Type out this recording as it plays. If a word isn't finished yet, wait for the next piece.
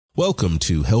Welcome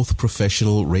to Health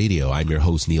Professional Radio. I'm your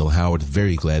host, Neil Howard.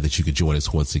 Very glad that you could join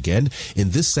us once again.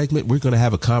 In this segment, we're going to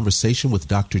have a conversation with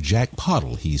Dr. Jack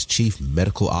Pottle. He's Chief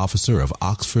Medical Officer of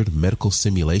Oxford Medical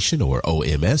Simulation, or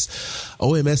OMS.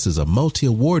 OMS is a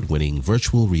multi-award-winning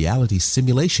virtual reality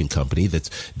simulation company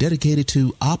that's dedicated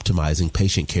to optimizing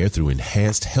patient care through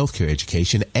enhanced healthcare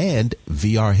education and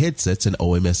VR headsets and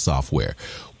OMS software.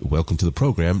 Welcome to the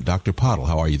program, Dr. Pottle.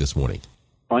 How are you this morning?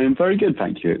 I am very good,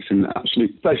 thank you. It's an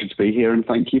absolute pleasure to be here, and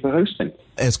thank you for hosting.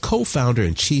 As co-founder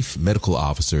and chief medical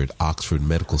officer at Oxford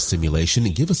Medical Simulation,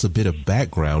 give us a bit of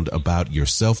background about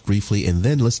yourself briefly, and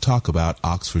then let's talk about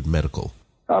Oxford Medical.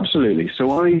 Absolutely.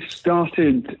 So I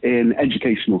started in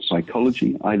educational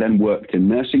psychology. I then worked in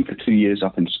nursing for 2 years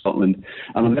up in Scotland,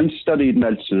 and I then studied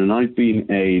medicine, and I've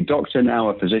been a doctor, now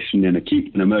a physician in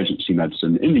acute and emergency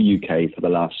medicine in the UK for the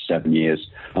last 7 years.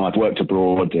 And I've worked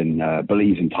abroad in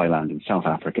Belize, in Thailand, and South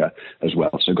Africa as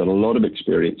well. So got a lot of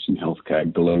experience in healthcare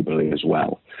globally as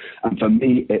well. And for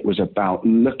me, it was about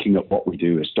looking at what we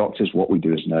do as doctors, what we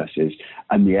do as nurses,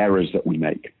 and the errors that we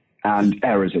make. And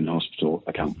errors in hospital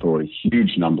account for a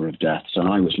huge number of deaths. And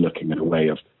I was looking at a way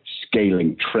of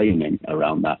scaling training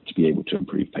around that to be able to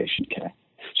improve patient care.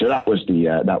 So that was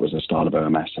the start of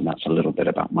OMS, and that's a little bit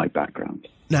about my background.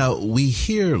 Now, we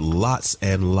hear lots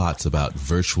and lots about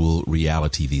virtual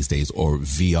reality these days, or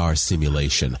VR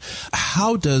simulation.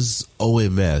 How does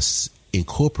OMS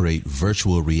incorporate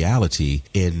virtual reality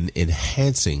in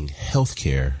enhancing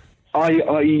healthcare?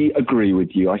 I agree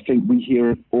with you. I think we hear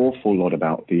an awful lot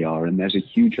about VR, and there's a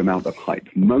huge amount of hype,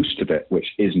 most of it which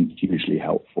isn't hugely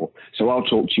helpful. So I'll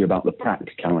talk to you about the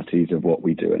practicalities of what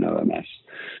we do in OMS.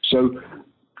 So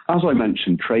as I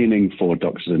mentioned, training for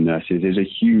doctors and nurses is a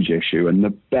huge issue, and the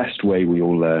best way we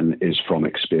all learn is from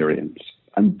experience.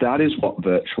 And that is what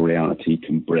virtual reality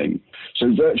can bring.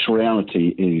 So virtual reality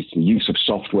is the use of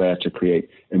software to create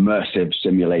immersive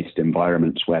simulated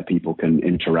environments where people can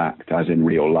interact as in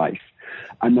real life.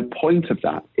 And the point of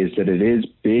that is that it is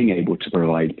being able to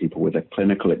provide people with a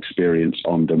clinical experience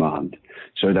on demand.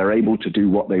 So they're able to do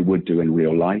what they would do in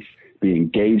real life, be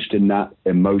engaged in that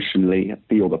emotionally,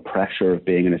 feel the pressure of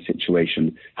being in a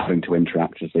situation, having to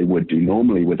interact as they would do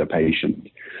normally with a patient,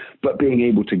 but being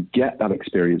able to get that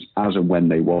experience as and when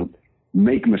they want,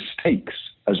 make mistakes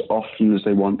as often as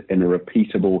they want in a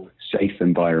repeatable, safe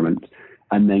environment,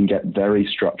 and then get very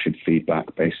structured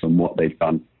feedback based on what they've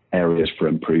done, areas for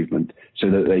improvement, so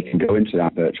that they can go into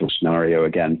that virtual scenario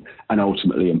again and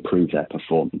ultimately improve their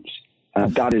performance.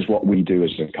 That is what we do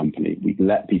as a company. We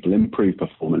let people improve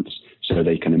performance so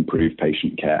they can improve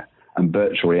patient care. And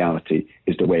virtual reality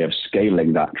is the way of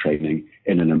scaling that training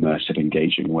in an immersive,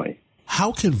 engaging way.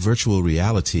 How can virtual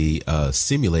reality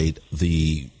simulate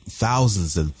the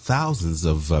thousands and thousands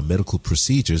of medical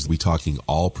procedures? Are we talking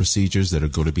all procedures that are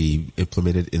going to be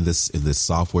implemented in this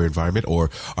software environment, or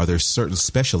are there certain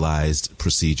specialized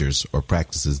procedures or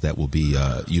practices that will be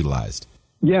utilized?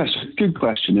 Yes, good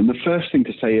question. And the first thing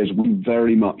to say is we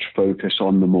very much focus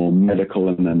on the more medical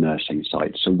and the nursing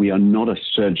side. So we are not a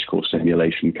surgical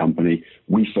simulation company.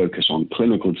 We focus on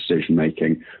clinical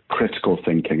decision-making, critical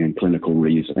thinking, and clinical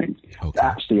reasoning. Okay.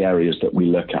 That's the areas that we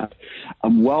look at.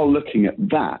 And while looking at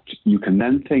that, you can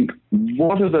then think,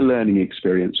 what are the learning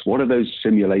experience? What are those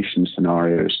simulation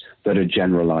scenarios that are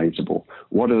generalizable?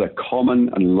 What are the common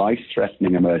and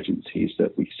life-threatening emergencies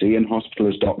that we see in hospital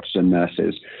as doctors and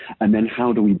nurses? And then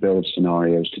how do we build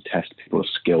scenarios to test people's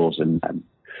skills in them?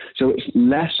 So it's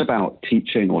less about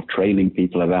teaching or training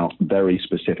people about very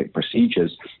specific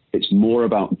procedures. It's more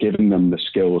about giving them the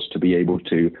skills to be able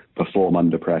to perform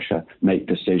under pressure, make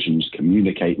decisions,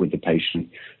 communicate with the patient,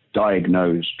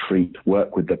 diagnose, treat,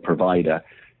 work with the provider,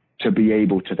 to be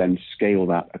able to then scale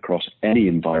that across any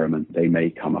environment they may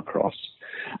come across.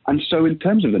 And so in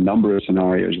terms of the number of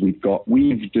scenarios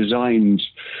we've designed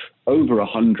over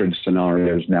 100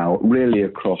 scenarios now, really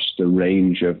across the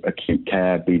range of acute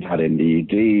care, be that in the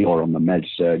ED or on the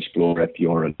med-surg floor if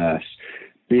you're a nurse,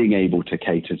 being able to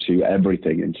cater to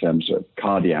everything in terms of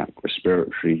cardiac,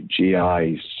 respiratory,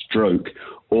 GI, stroke,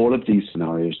 all of these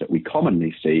scenarios that we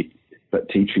commonly see, but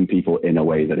teaching people in a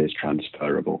way that is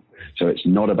transferable. So it's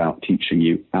not about teaching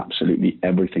you absolutely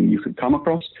everything you could come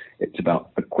across. It's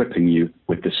about equipping you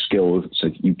with the skills so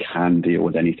that you can deal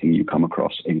with anything you come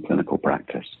across in clinical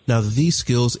practice. Now, these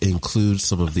skills include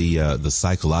some of the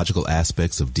psychological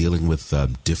aspects of dealing with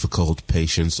difficult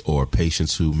patients or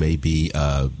patients who may be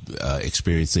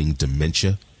experiencing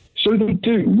dementia. So they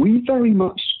do. We very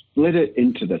much split it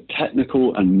into the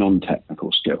technical and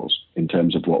non-technical skills in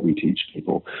terms of what we teach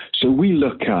people. So we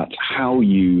look at how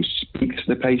you speak to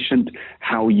the patient,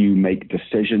 how you make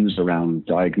decisions around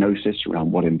diagnosis,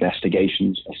 around what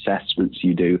investigations, assessments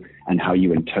you do, and how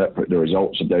you interpret the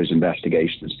results of those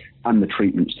investigations and the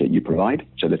treatments that you provide.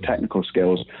 So the technical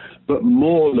skills, but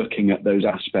more looking at those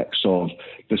aspects of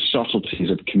the subtleties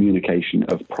of communication,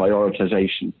 of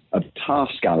prioritization, of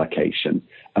task allocation,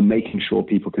 and making sure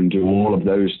people can do all of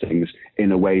those things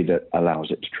in a way that allows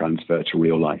it to transfer to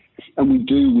real life. And we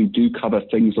do cover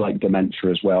things like dementia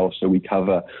as well. So we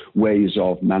cover ways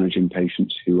of managing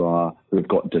patients who have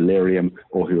got delirium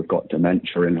or who have got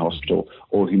dementia in hospital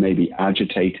or who may be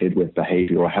agitated with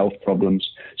behavioral health problems.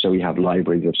 So we have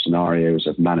libraries of scenarios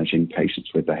of managing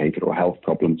patients with behavioral health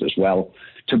problems as well,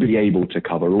 to be able to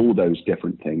cover all those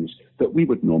different things that we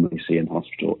would normally see in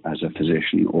hospital as a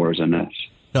physician or as a nurse.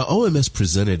 Now, OMS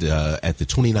presented at the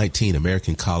 2019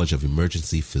 American College of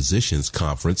Emergency Physicians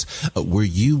Conference. Were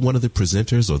you one of the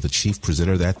presenters or the chief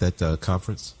presenter at that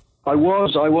conference? I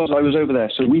was over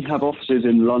there. So we have offices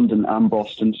in London and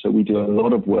Boston. So we do a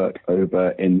lot of work over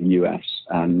in the US,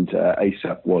 and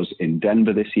ASAP was in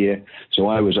Denver this year. So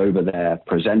I was over there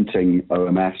presenting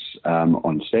OMS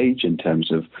on stage in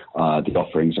terms of the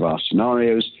offerings of our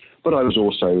scenarios. But I was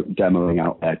also demoing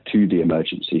out there to the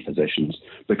emergency physicians,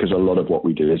 because a lot of what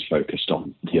we do is focused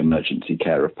on the emergency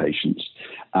care of patients.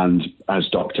 And as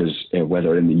doctors,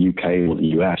 whether in the UK or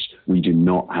the US, we do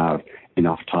not have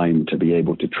enough time to be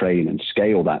able to train and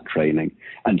scale that training.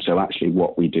 And so actually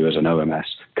what we do as an OMS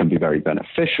can be very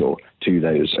beneficial to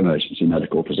those emergency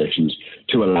medical physicians,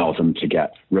 to allow them to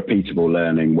get repeatable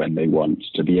learning when they want,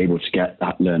 to be able to get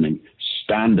that learning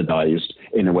standardized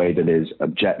in a way that is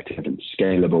objective and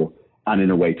scalable, and in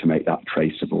a way to make that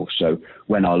traceable. So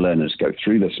when our learners go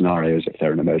through the scenarios, if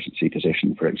they're an emergency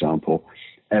physician, for example,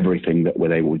 everything that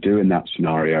they will do in that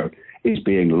scenario is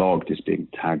being logged, is being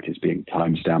tagged, is being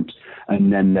timestamped,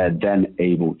 and then they're then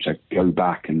able to go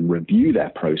back and review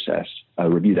their progress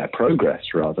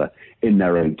in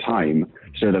their own time,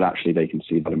 so that actually they can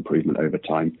see that improvement over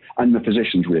time. And the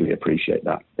physicians really appreciate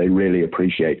that. They really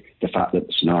appreciate the fact that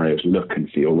the scenarios look and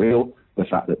feel real, the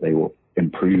fact that they will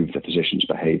improve the physician's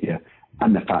behavior,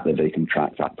 and the fact that they can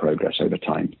track that progress over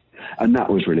time. And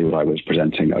that was really what I was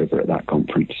presenting over at that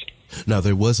conference. Now,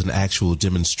 there was an actual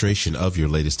demonstration of your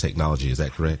latest technology, is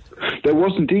that correct? There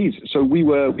was indeed. So we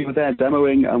were there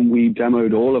demoing, and we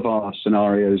demoed all of our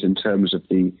scenarios in terms of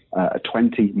the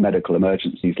 20 medical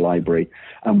emergencies library.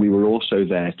 And we were also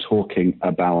there talking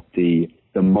about the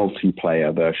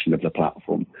multiplayer version of the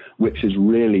platform, which is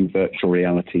really virtual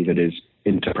reality that is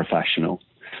interprofessional.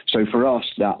 So for us,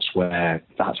 that's where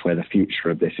the future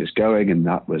of this is going, and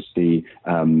that was the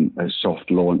soft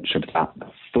launch of that.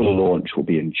 The full launch will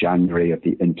be in January of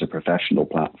the interprofessional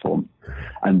platform,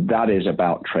 and that is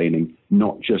about training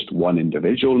not just one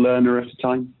individual learner at a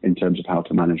time in terms of how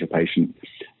to manage a patient,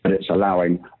 but it's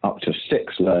allowing up to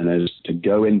 6 learners to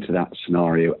go into that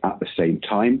scenario at the same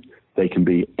time. They can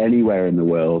be anywhere in the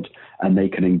world, and they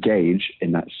can engage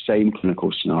in that same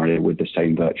clinical scenario with the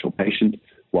same virtual patient,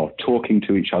 while talking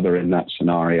to each other in that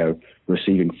scenario,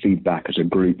 receiving feedback as a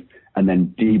group, and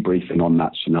then debriefing on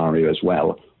that scenario as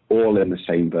well, all in the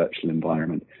same virtual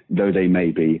environment, though they may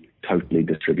be totally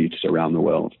distributed around the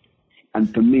world.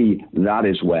 And for me, that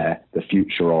is where the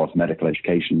future of medical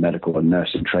education, medical and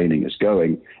nursing training is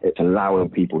going. It's allowing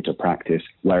people to practice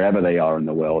wherever they are in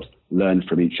the world, learn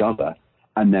from each other,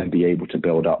 and then be able to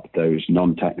build up those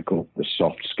non-technical, the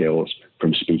soft skills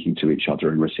from speaking to each other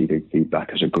and receiving feedback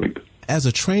as a group. As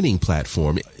a training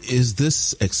platform, is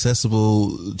this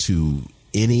accessible to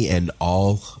any and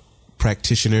all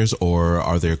practitioners, or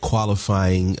are there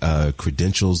qualifying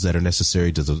credentials that are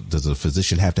necessary? Does a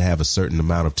physician have to have a certain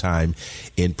amount of time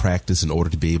in practice in order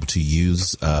to be able to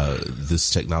use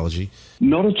this technology?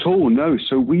 Not at all, no.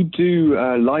 So we do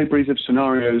libraries of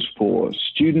scenarios for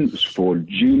students, for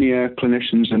junior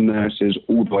clinicians and nurses,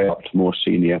 all the way up to more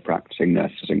senior practicing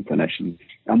nurses and clinicians.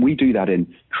 And we do that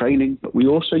in training, but we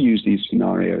also use these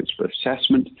scenarios for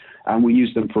assessment, and we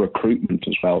use them for recruitment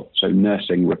as well. So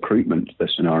nursing recruitment, the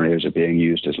scenarios are being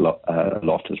used a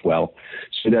lot as well.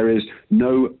 So there is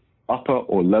no upper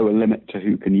or lower limit to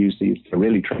who can use these. They're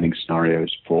really training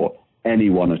scenarios for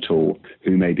anyone at all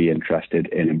who may be interested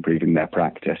in improving their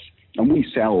practice. And we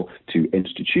sell to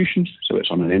institutions, so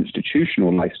it's on an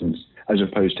institutional license, as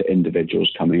opposed to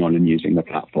individuals coming on and using the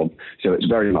platform. So it's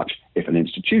very much, if an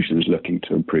institution is looking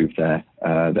to improve their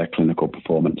clinical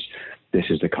performance, this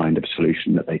is the kind of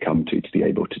solution that they come to be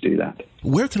able to do that.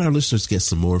 Where can our listeners get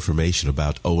some more information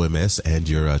about OMS and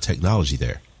your technology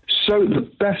there? So the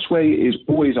best way is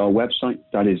always our website.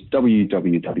 That is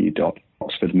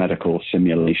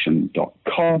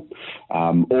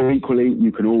www.oxfordmedicalsimulation.com. Or equally,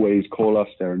 you can always call us.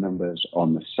 There are numbers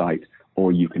on the site.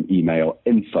 Or you can email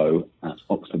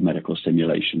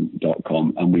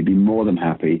info@oxfordmedicalsimulation.com, and we'd be more than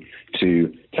happy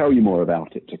to tell you more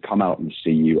about it, to come out and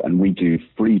see you. And we do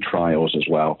free trials as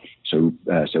well, so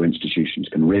institutions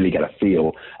can really get a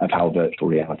feel of how virtual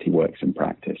reality works in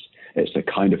practice. It's the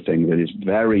kind of thing that is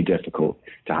very difficult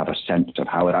to have a sense of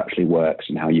how it actually works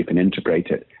and how you can integrate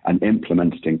it and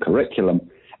implement it in curriculum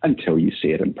until you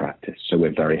see it in practice. So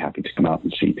we're very happy to come out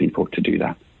and see people to do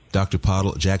that. Dr.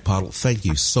 Pottle, Jack Pottle, thank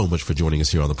you so much for joining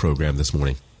us here on the program this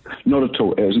morning. Not at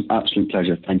all. It was an absolute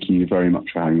pleasure. Thank you very much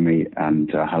for having me,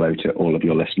 and hello to all of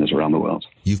your listeners around the world.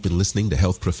 You've been listening to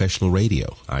Health Professional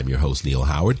Radio. I'm your host, Neil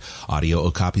Howard.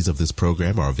 Audio copies of this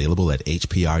program are available at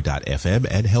hpr.fm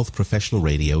and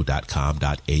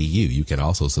healthprofessionalradio.com.au. You can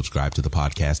also subscribe to the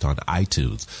podcast on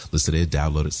iTunes, listen in,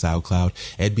 download at SoundCloud,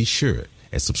 and be sure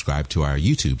and subscribe to our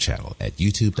YouTube channel at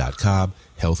youtube.com,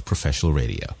 Health Professional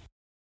Radio.